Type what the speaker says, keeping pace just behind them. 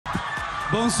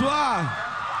Bonsoir.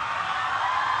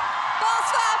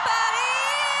 Bonsoir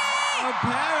Paris. Oh,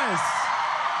 Paris.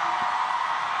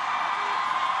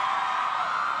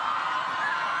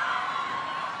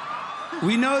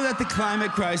 We know that the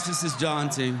climate crisis is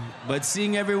daunting, but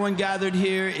seeing everyone gathered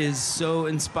here is so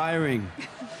inspiring.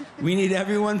 We need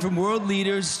everyone from world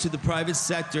leaders to the private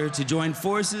sector to join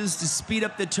forces to speed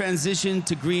up the transition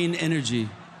to green energy.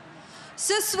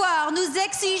 Ce soir, nous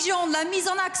exigeons la mise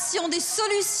en action des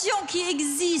solutions qui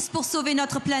existent pour sauver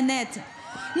notre planète.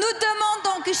 Nous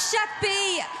demandons que chaque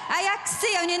pays ait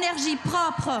accès à une énergie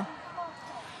propre.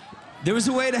 There was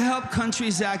a way to help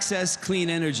countries access clean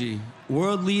energy.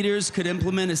 World leaders could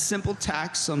implement a simple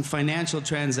tax on financial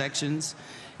transactions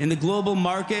in the global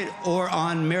market or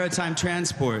on maritime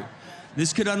transport.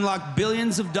 This could unlock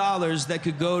billions of dollars that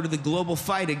could go to the global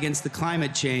fight against the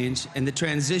climate change and the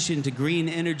transition to green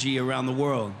energy around the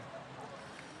world.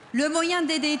 Le moyen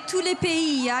d'aider tous les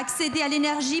pays à accéder à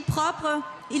l'énergie propre,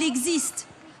 il existe.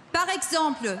 Par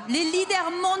exemple, les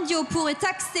leaders mondiaux pourraient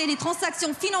taxer les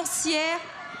transactions financières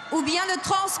ou bien le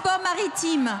transport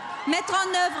maritime, mettre en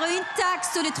œuvre une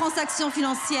taxe sur les transactions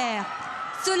financières.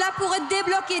 Cela pourrait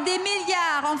débloquer des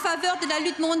milliards en faveur de la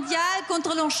lutte mondiale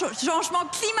contre le changement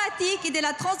climatique et de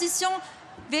la transition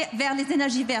vers les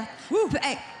énergies vertes.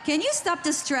 Hey, can you stop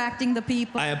distracting the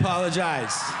people? I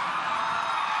apologize.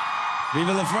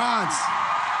 Vive la France.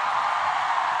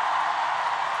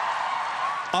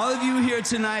 All of you here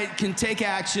tonight can take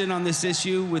action on this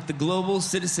issue with the Global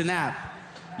Citizen app.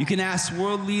 You can ask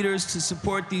world leaders to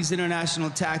support these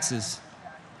international taxes.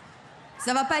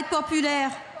 Ça va pas être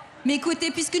populaire. Mais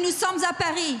écoutez, puisque nous sommes à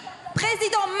Paris,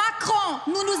 Président Macron,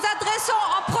 nous nous adressons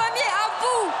en premier à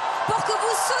vous pour que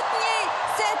vous souteniez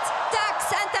cette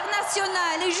taxe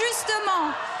internationale. Et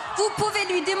justement, vous pouvez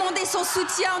lui demander son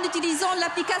soutien en utilisant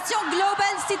l'application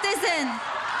Global Citizen.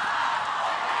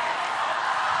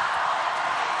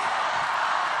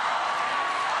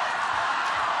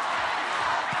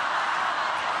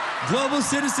 Global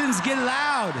citizens, get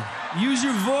loud. Use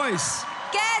your voice.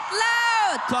 Get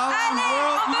loud! Call on Allez,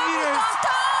 world on veut vous leaders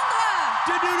entendre!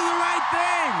 to do the right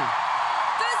thing.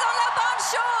 Faisons la bonne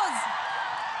chose!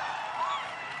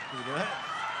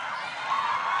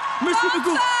 Merci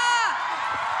beaucoup. Bonsoir!